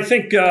 And I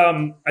think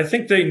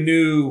they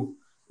knew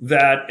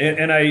that,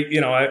 and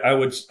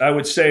I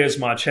would say as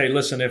much. Hey,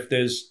 listen, if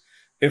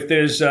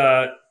there's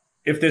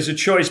a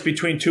choice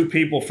between two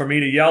people for me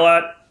to yell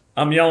at,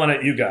 I'm yelling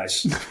at you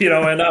guys,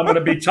 and I'm going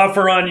to be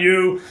tougher on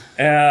you,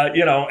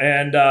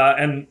 and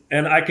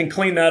I can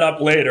clean that up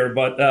later.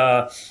 But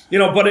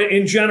but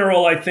in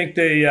general, I think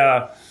they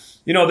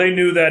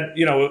knew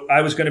that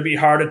I was going to be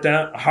hard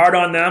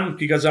on them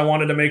because I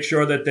wanted to make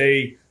sure that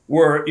they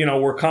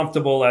were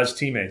comfortable as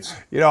teammates.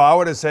 I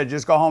would have said,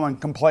 just go home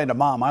and complain to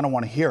mom. I don't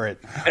want to hear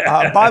it.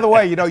 By the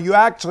way, you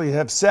actually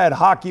have said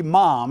hockey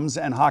moms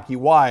and hockey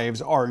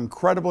wives are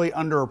incredibly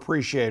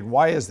underappreciated.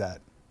 Why is that?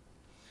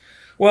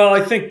 Well,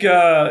 I think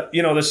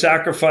the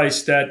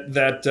sacrifice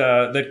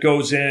that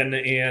goes in,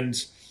 and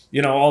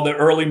all the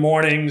early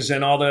mornings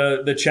and all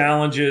the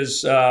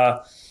challenges, and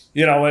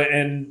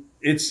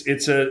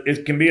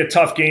it can be a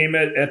tough game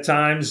at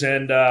times,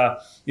 and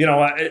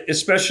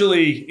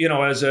especially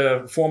as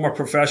a former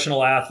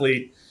professional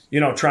athlete,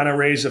 trying to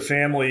raise a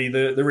family.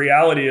 The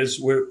reality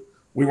is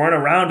we weren't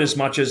around as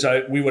much as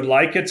we would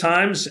like at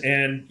times,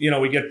 and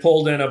we get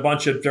pulled in a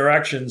bunch of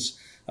directions.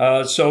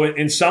 So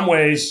in some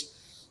ways,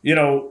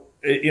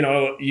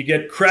 you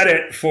get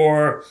credit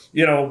for,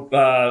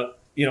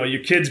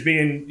 your kids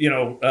being,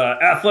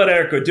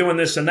 athletic or doing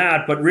this and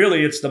that, but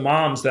really it's the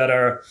moms that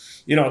are,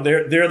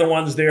 they're the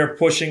ones there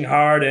pushing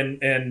hard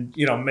and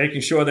making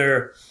sure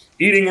they're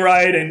eating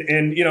right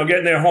and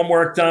getting their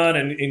homework done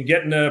and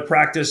getting to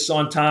practice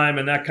on time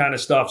and that kind of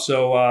stuff.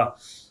 So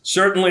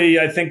certainly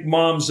I think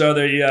moms are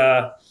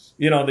the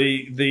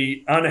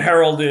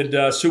unheralded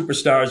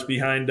superstars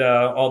behind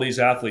all these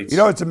athletes.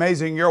 It's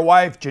amazing. Your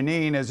wife,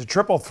 Janine, is a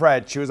triple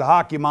threat. She was a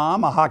hockey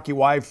mom, a hockey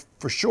wife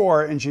for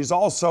sure, and she's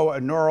also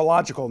a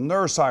neurological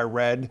nurse, I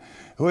read,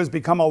 who has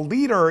become a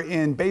leader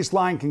in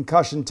baseline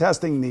concussion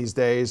testing these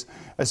days,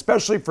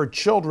 especially for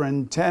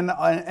children 10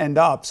 and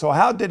up. So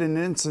how did an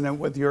incident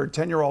with your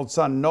 10-year-old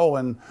son,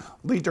 Nolan,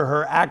 lead to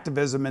her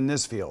activism in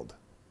this field?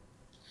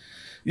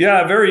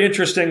 Yeah, very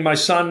interesting. My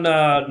son,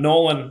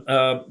 Nolan,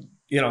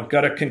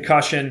 got a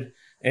concussion,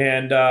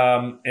 and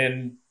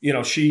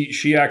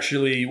she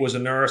actually was a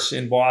nurse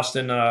in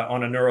Boston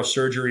on a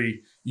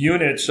neurosurgery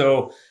unit,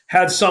 so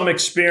had some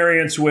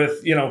experience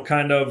with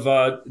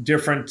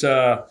different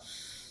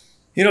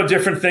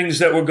different things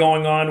that were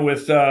going on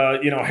with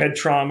head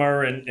trauma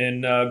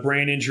and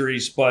brain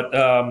injuries, but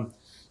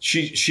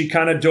she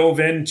kind of dove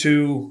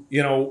into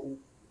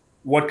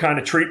what kind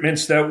of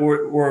treatments that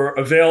were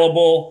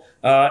available,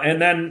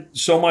 and then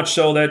so much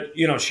so that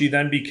she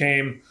then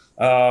became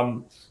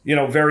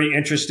very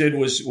interested,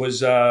 was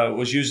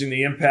using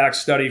the impact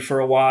study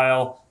for a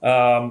while,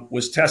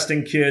 was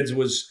testing kids,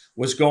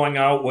 was going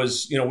out,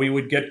 we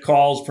would get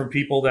calls from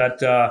people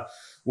that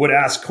would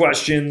ask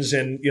questions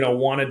and,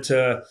 wanted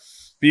to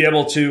be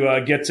able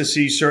to get to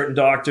see certain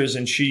doctors.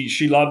 And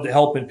she loved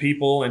helping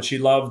people, and she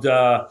loved,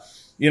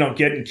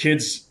 getting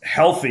kids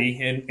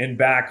healthy and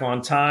back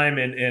on time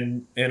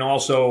and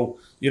also,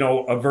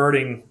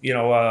 averting,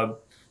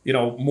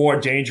 more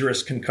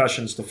dangerous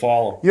concussions to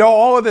follow.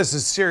 All of this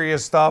is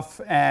serious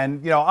stuff.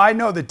 And, I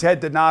know that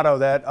Ted Donato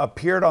that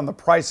appeared on The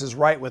Price is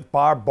Right with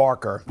Bob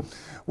Barker,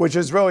 which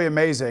is really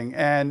amazing.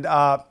 And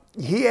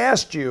he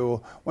asked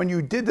you, when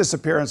you did this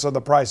appearance on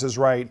The Price is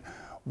Right,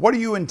 what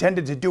you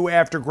intended to do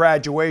after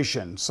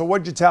graduation. So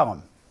what'd you tell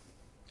him?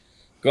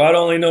 God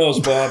only knows,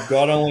 Bob.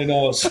 God only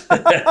knows.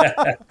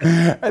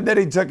 And then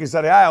he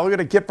said, look at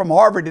a kid from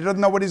Harvard. He doesn't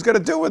know what he's going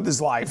to do with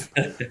his life.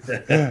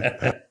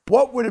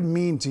 What would it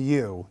mean to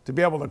you to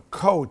be able to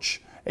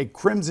coach a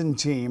Crimson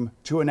team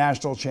to a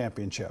national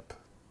championship?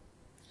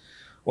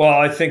 Well,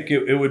 I think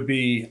it would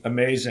be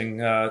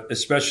amazing,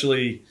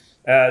 especially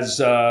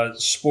as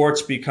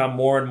sports become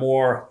more and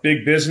more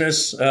big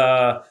business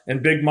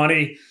and big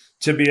money,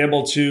 to be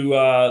able to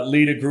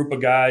lead a group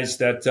of guys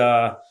that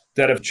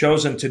have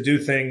chosen to do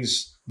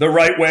things the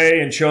right way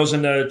and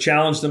chosen to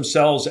challenge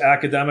themselves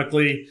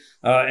academically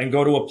and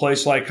go to a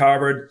place like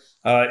Harvard.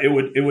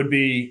 It would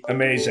be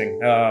amazing.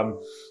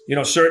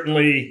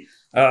 Certainly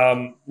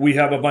we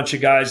have a bunch of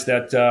guys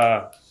that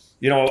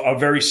are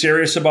very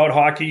serious about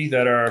hockey,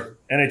 that are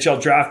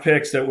NHL draft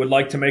picks, that would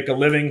like to make a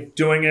living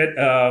doing it.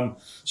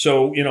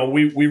 So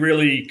we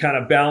really kind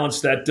of balance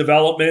that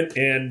development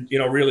and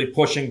really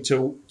pushing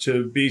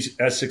to be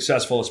as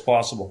successful as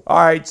possible. All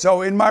right.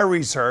 So in my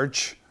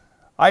research,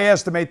 I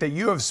estimate that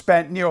you have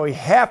spent nearly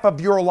half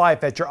of your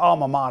life at your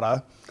alma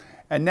mater.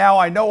 And now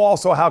I know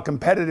also how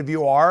competitive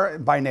you are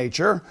by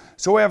nature.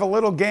 So we have a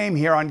little game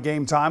here on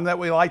Game Time that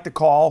we like to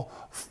call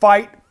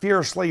Fight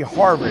Fiercely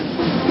Harvard.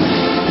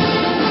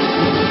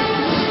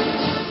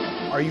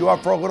 Are you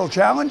up for a little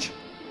challenge?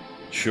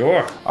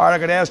 Sure. All right, I'm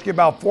going to ask you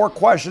about 4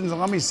 questions,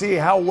 and let me see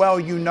how well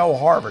you know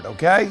Harvard,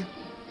 okay?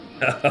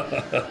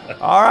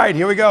 All right,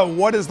 here we go.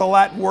 What is the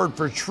Latin word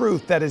for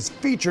truth that is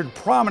featured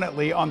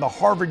prominently on the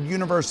Harvard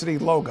University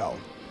logo?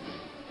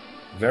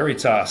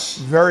 Veritas.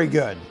 Very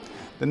good.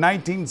 The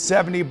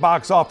 1970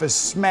 box office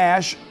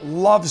smash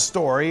Love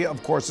Story,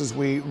 of course, as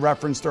we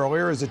referenced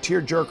earlier, is a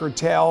tearjerker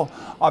tale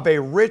of a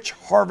rich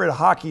Harvard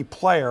hockey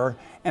player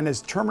and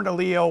his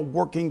terminally ill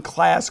working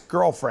class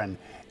girlfriend.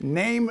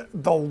 Name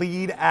the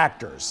lead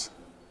actors.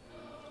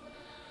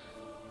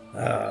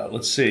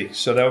 Let's see.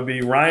 So that would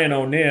be Ryan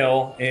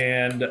O'Neal,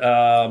 and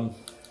I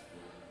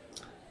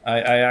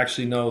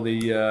actually know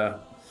the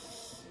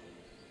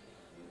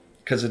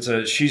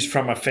because she's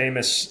from a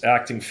famous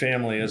acting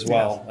family as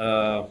well.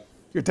 Yes.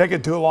 You're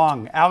taking too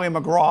long. Ally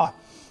McGraw.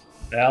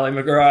 Ally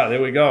McGraw. There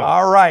we go.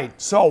 All right.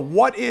 So,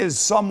 what is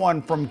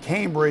someone from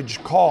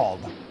Cambridge called?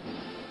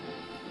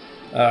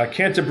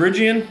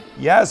 Cantabrigian.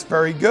 Yes,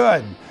 very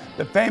good.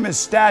 The famous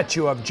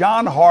statue of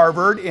John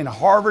Harvard in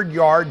Harvard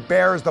Yard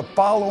bears the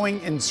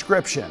following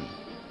inscription: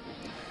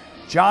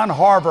 John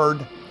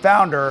Harvard,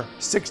 founder,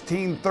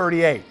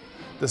 1638.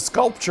 The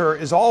sculpture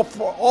is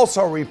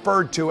also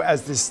referred to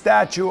as the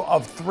Statue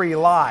of Three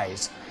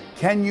Lies.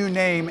 Can you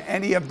name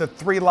any of the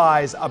 3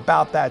 lies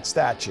about that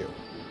statue?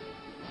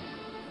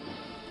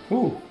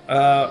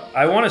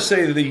 I want to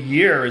say the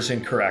year is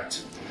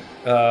incorrect.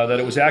 That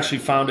it was actually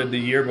founded the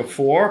year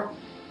before.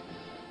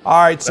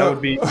 All right, so that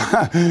would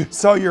be...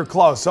 so you're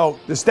close. So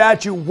the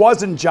statue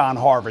wasn't John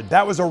Harvard.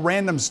 That was a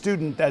random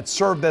student that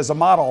served as a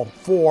model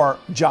for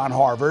John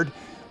Harvard.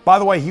 By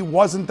the way, he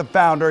wasn't the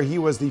founder. He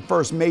was the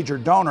first major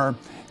donor.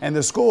 And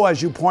the school,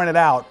 as you pointed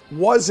out,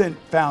 wasn't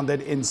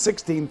founded in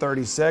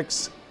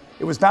 1636.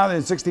 It was founded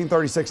in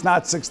 1636,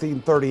 not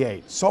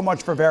 1638. So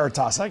much for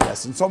Veritas, I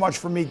guess, and so much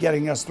for me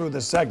getting us through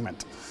this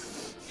segment.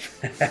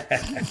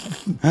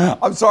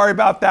 I'm sorry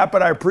about that,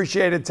 but I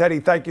appreciate it, Teddy.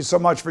 Thank you so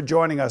much for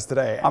joining us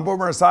today. I'm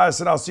Boomer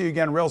Esiason. I'll see you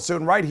again real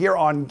soon right here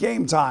on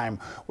Game Time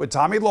with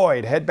Tommy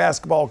Lloyd, head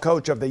basketball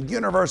coach of the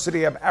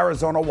University of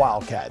Arizona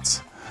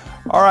Wildcats.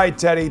 All right,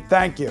 Teddy,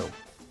 thank you.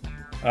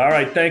 All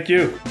right, thank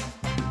you.